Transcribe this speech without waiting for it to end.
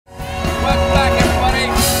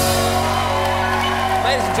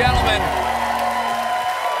and gentlemen,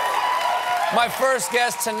 my first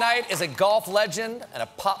guest tonight is a golf legend and a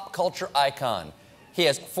pop culture icon. He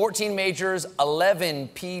has 14 majors, 11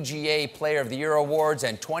 PGA Player of the Year awards,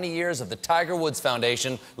 and 20 years of the Tiger Woods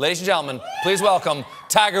Foundation. Ladies and gentlemen, please welcome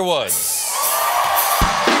Tiger Woods.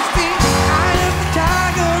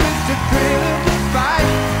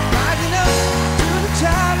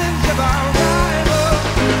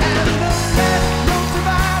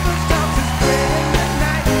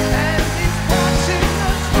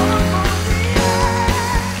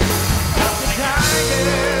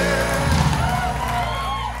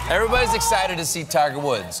 Everybody's excited to see Tiger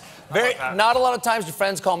Woods. Not a lot of times do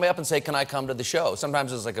friends call me up and say, can I come to the show?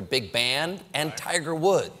 Sometimes it's like a big band and Tiger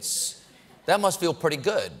Woods. That must feel pretty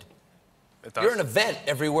good. It does. You're an event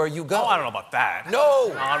everywhere you go. Oh, I don't know about that.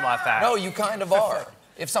 No. I don't know about that. No, you kind of are.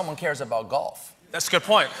 If someone cares about golf. That's a good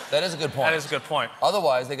point. That is a good point. That is a good point.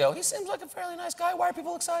 Otherwise, they go, he seems like a fairly nice guy. Why are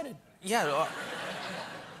people excited? Yeah,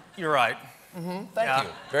 you're right. Thank you.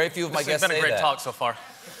 Very few of my guests say that. It's been a great talk so far.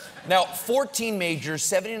 Now, 14 majors,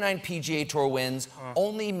 79 PGA Tour wins,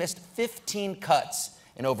 only missed 15 cuts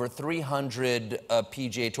in over 300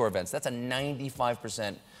 PGA Tour events. That's a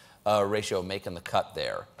 95% ratio of making the cut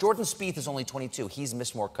there. Jordan Spieth is only 22. He's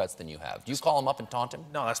missed more cuts than you have. Do you call him up and taunt him?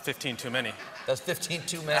 No, that's 15 too many. That's 15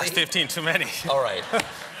 too many? That's 15 too many. All right.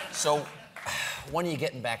 So, when are you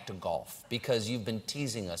getting back to golf? Because you've been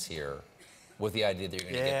teasing us here with the idea that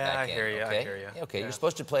you're going to get back in. I hear you. Okay? I hear you. Okay, you're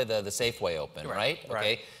supposed to play the Safeway Open, right?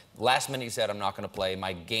 Okay. Last minute you said, I'm not going to play.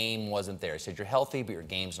 My game wasn't there. You said you're healthy, but your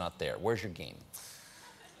game's not there. Where's your game?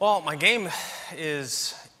 Well, my game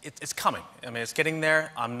is, it's coming. I mean, it's getting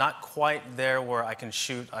there. I'm not quite there where I can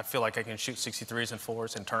shoot. I feel like I can shoot 63s and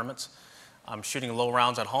 4s in tournaments. I'm shooting low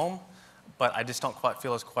rounds at home, but I just don't quite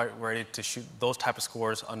feel as quite ready to shoot those type of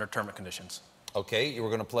scores under tournament conditions. Okay, you were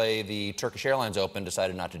going to play the Turkish Airlines Open,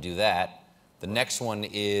 decided not to do that. The next one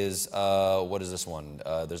is, what is this one?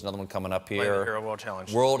 There's another one coming up here. The Hero World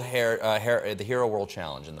Challenge. The Hero World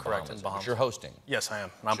Challenge in the Bahamas. Correct, in Bahamas. Which you're hosting. Yes, I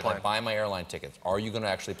am. I'm playing. I buy my airline tickets? Are you going to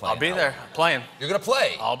actually play? I'll be there playing. You're going to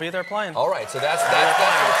play? I'll be there playing. All right, so that's your challenge.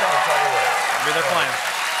 I'll be there playing.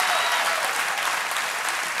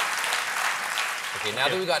 Okay, now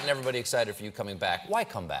that we've gotten everybody excited for you coming back, why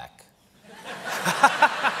come back?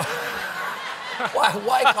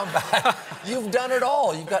 Why come back? You've done it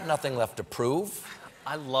all. You've got nothing left to prove.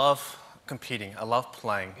 I love competing. I love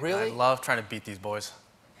playing. Really? I love trying to beat these boys.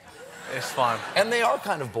 It's fun. And they are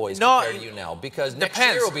kind of boys compared to you now, because next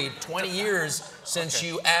depends. year will be 20 years since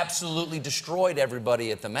you absolutely destroyed everybody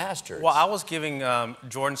at the Masters. Well, I was giving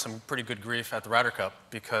Jordan some pretty good grief at the Ryder Cup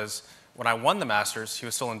because when I won the Masters, he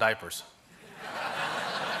was still in diapers.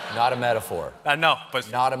 Not a metaphor. No, but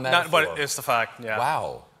not a metaphor. But it's the fact. Yeah.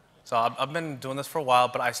 Wow. So I've been doing this for a while,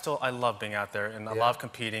 but I love being out there, and I love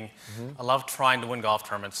competing. I love trying to win golf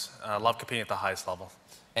tournaments. I love competing at the highest level.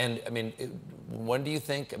 And, I mean, when do you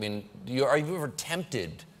think, I mean, are you ever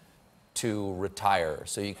tempted to retire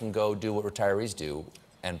so you can go do what retirees do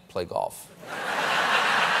and play golf?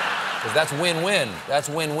 Because that's win-win. That's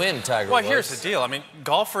win-win, Tiger Woods. Well, here's the deal. I mean,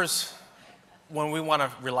 golfers, when we want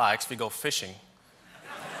to relax, we go fishing.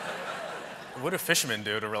 What do fishermen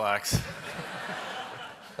do to relax?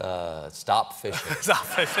 Stop fishing. Stop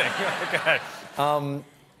fishing, okay.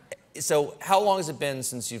 So how long has it been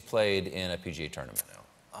since you've played in a PGA tournament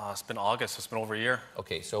now? It's been August. It's been over a year.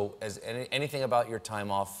 Okay, so has anything about your time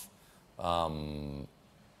off,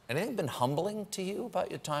 anything been humbling to you about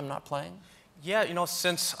your time not playing? Yeah, you know,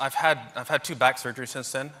 since I've had 2 back surgeries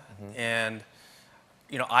since then, and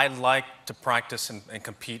you know, I like to practice and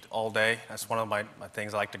compete all day. That's one of my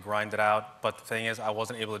things. I like to grind it out. But the thing is, I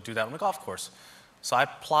wasn't able to do that on the golf course. So I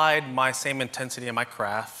applied my same intensity in my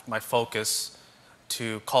craft, my focus,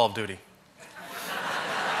 to Call of Duty.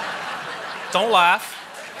 Don't laugh.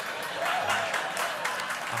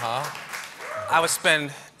 I would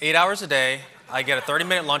spend 8 hours a day. I'd get a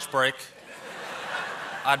 30-minute lunch break.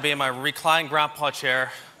 I'd be in my reclined grandpa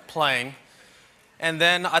chair playing. And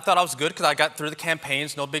then I thought I was good because I got through the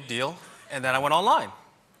campaigns, no big deal. And then I went online.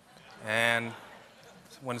 And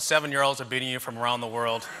when 7-year-olds are beating you from around the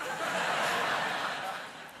world,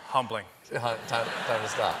 humbling. Time to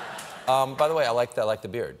stop. By the way, I like the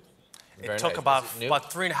beard. It took about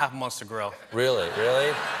 3.5 months to grow. Really?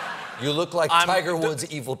 Really? You look like Tiger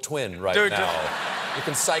Woods' evil twin right now. You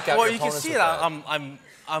can psych out your opponents. Well, you can see it.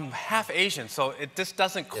 I'm half Asian, so it just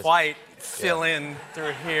doesn't quite fill in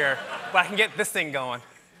through here. But I can get this thing going.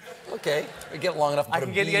 Okay, we get long enough to put a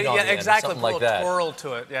bead on the end, exactly, something like that. Twirl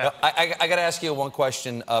to it. Yeah. I got to ask you one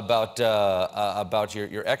question about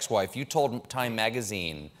your ex-wife. You told Time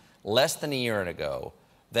Magazine less than a year ago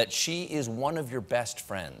that she is one of your best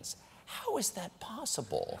friends. How is that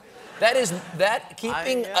possible?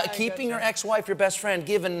 Keeping your ex-wife your best friend,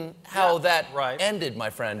 given how that ended, my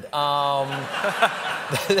friend.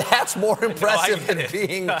 That's more impressive than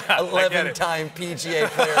being 11-time PGA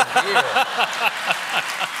Player of the Year.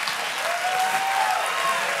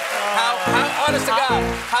 How, honest to God,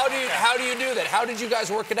 how do you do that? How did you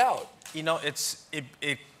guys work it out? You know, it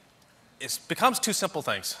becomes two simple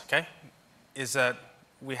things. Okay, is that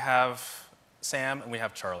we have Sam and we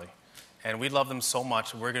have Charlie. And we love them so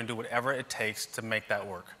much, we're going to do whatever it takes to make that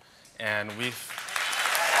work. And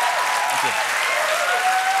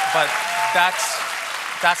but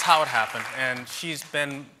that's how it happened. And she's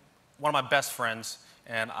been one of my best friends.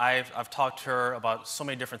 And I've talked to her about so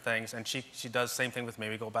many different things. And she does the same thing with me.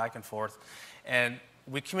 We go back and forth. And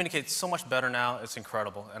we communicate so much better now. It's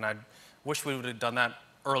incredible. And I wish we would have done that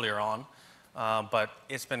earlier on. But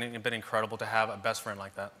it's been incredible to have a best friend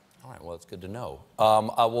like that. All right, well, it's good to know. I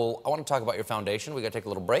want to talk about your foundation. We got to take a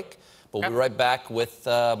little break, but we'll be right back with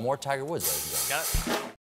more Tiger Woods, ladies and gentlemen. Got it.